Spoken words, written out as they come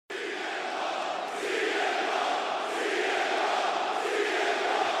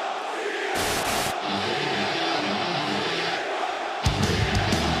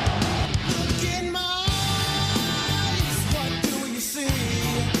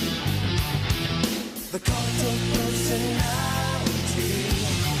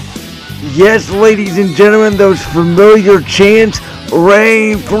Yes, ladies and gentlemen, those familiar chants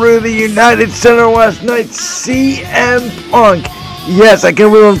rang through the United Center last night. CM Punk. Yes, I can't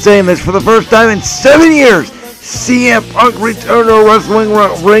believe I'm saying this. For the first time in 7 years, CM Punk returned to a wrestling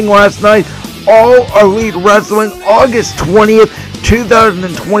ring last night. All Elite Wrestling, August 20th,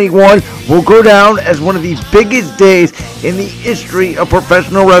 2021, will go down as one of the biggest days in the history of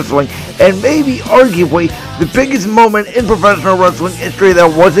professional wrestling, and maybe arguably the biggest moment in professional wrestling history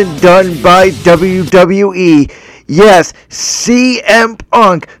that wasn't done by WWE. Yes, CM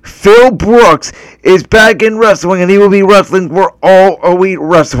Punk, Phil Brooks, is back in wrestling, and he will be wrestling for All Elite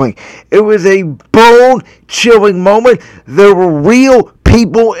Wrestling. It was a bone-chilling moment. There were real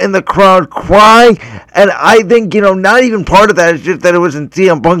people in the crowd crying, and I think, not even part of that is just that it was in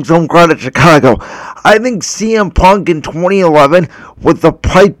CM Punk's home crowd at Chicago. I think CM Punk in 2011 with the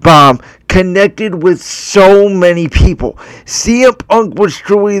pipe bomb connected with so many people. CM Punk was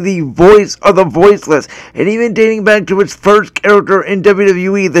truly the voice of the voiceless, and even dating back to its first character in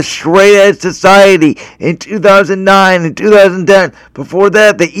WWE, the Straight Edge Society in 2009 and 2010. Before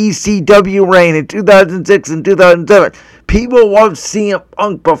that, the ECW reign in 2006 and 2007. People loved CM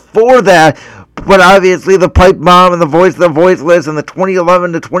Punk before that, but obviously the pipe bomb and the voice of the voiceless and the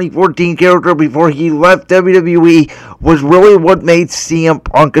 2011 to 2014 character before he left WWE was really what made CM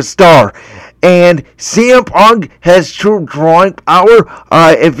Punk a star. And CM Punk has true drawing power.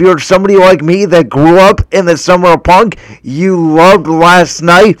 If you're somebody like me that grew up in the summer of Punk, you loved Last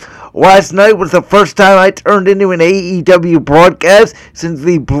Night. Last night was the first time I turned into an AEW broadcast since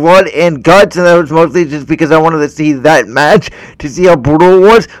the Blood and Guts, and that was mostly just because I wanted to see that match, to see how brutal it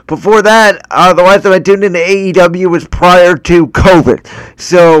was. Before that, the last time I tuned into AEW was prior to COVID.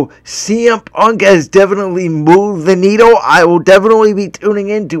 So, CM Punk has definitely moved the needle. I will definitely be tuning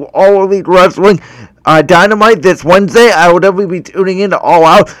into All Elite Wrestling Dynamite this Wednesday. I will definitely be tuning in to All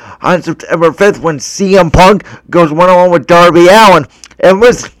Out on September 5th when CM Punk goes one-on-one with Darby Allin. And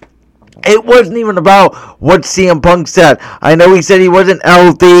listen, it wasn't even about what CM Punk said. I know he said he wasn't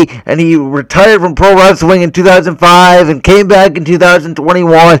healthy, and he retired from pro wrestling in 2005 and came back in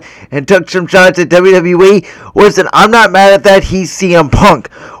 2021 and took some shots at WWE. Listen, I'm not mad at that. He's CM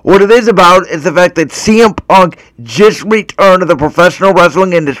Punk. What it is about is the fact that CM Punk just returned to the professional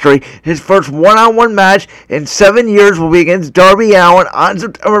wrestling industry. His first one-on-one match in 7 years will be against Darby Allin on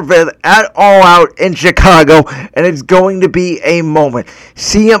September 5th at All Out in Chicago, and it's going to be a moment.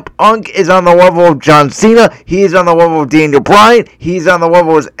 CM Punk is on the level of John Cena. He is on the level of Daniel Bryan. He's on the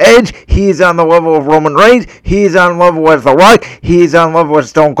level as Edge. He is on the level of Roman Reigns. He is on level as The Rock. He is on level as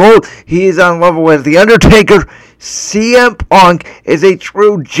Stone Cold. He is on level as The Undertaker. CM Punk is a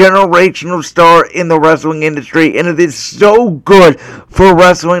true generational star in the wrestling industry, and it is so good for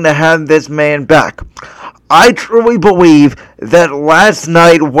wrestling to have this man back. I truly believe that last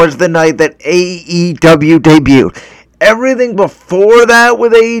night was the night that AEW debuted. Everything before that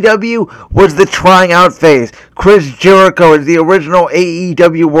with AEW was the trying out phase. Chris Jericho is the original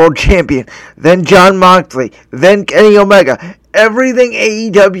AEW World Champion. Then Jon Moxley. Then Kenny Omega. Everything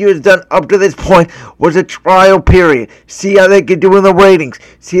AEW has done up to this point was a trial period. See how they could do in the ratings.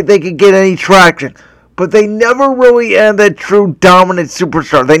 See if they could get any traction. But they never really had that true dominant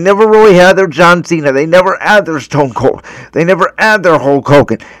superstar. They never really had their John Cena. They never had their Stone Cold. They never had their Hulk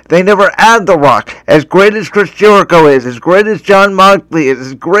Hogan. They never had The Rock. As great as Chris Jericho is, as great as Jon Moxley is,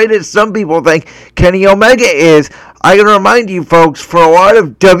 as great as some people think Kenny Omega is, I can remind you folks, for a lot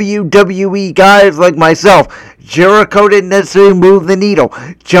of WWE guys like myself, Jericho didn't necessarily move the needle.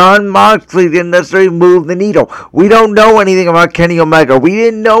 Jon Moxley didn't necessarily move the needle. We don't know anything about Kenny Omega. We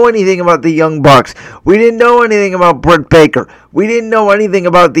didn't know anything about the Young Bucks. We didn't know anything about Britt Baker. We didn't know anything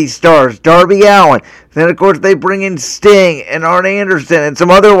about these stars. Darby Allin. Then, of course, they bring in Sting and Arn Anderson and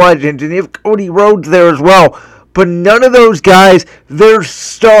some other legends. And you have Cody Rhodes there as well. But none of those guys, they're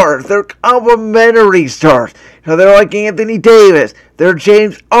stars. They're complimentary stars. They're like Anthony Davis. They're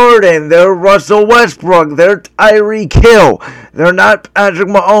James Harden. They're Russell Westbrook. They're Tyreek Hill. They're not Patrick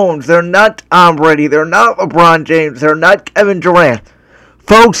Mahomes. They're not Tom Brady. They're not LeBron James. They're not Kevin Durant.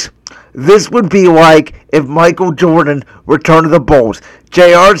 Folks, this would be like if Michael Jordan returned to the Bulls.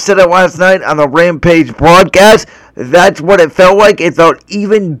 JR said it last night on the Rampage broadcast. That's what it felt like. It felt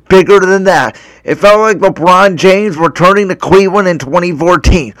even bigger than that. It felt like LeBron James returning to Cleveland in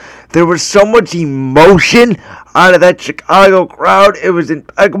 2014. There was so much emotion out of that Chicago crowd. It was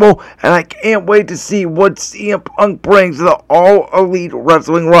impeccable, and I can't wait to see what CM Punk brings to the All Elite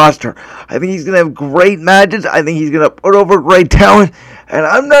Wrestling roster. I think he's going to have great matches. I think he's going to put over great talent, and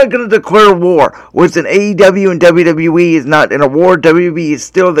I'm not going to declare war. Listen, AEW and WWE is not in a war. WWE is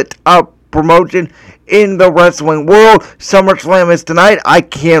still the top promotion in the wrestling world. SummerSlam is tonight. I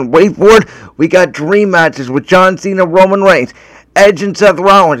can't wait for it. We got dream matches with John Cena, Roman Reigns, Edge and Seth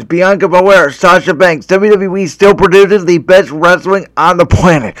Rollins, Bianca Belair, Sasha Banks. WWE still produces the best wrestling on the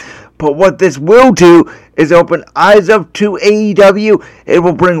planet. But what this will do is open eyes up to AEW. It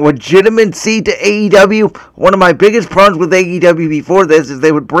will bring legitimacy to AEW. One of my biggest problems with AEW before this is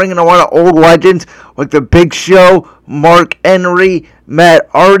they would bring in a lot of old legends like The Big Show, Mark Henry, Matt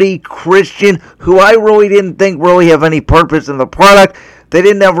Hardy, Christian, who I really didn't think really have any purpose in the product. They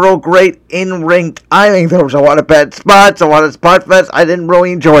didn't have real great in-ring. I think there was a lot of bad spots, a lot of spot fest. I didn't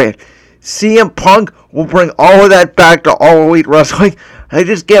really enjoy it. CM Punk will bring all of that back to All Elite Wrestling. I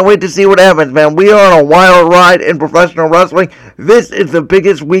just can't wait to see what happens, man. We are on a wild ride in professional wrestling. This is the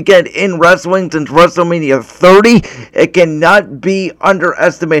biggest weekend in wrestling since WrestleMania 30. It cannot be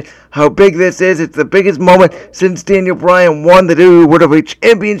underestimated how big this is. It's the biggest moment since Daniel Bryan won the WWE World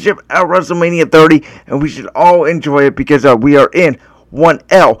Championship at WrestleMania 30. And we should all enjoy it because we are in one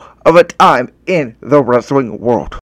L of a time in the wrestling world.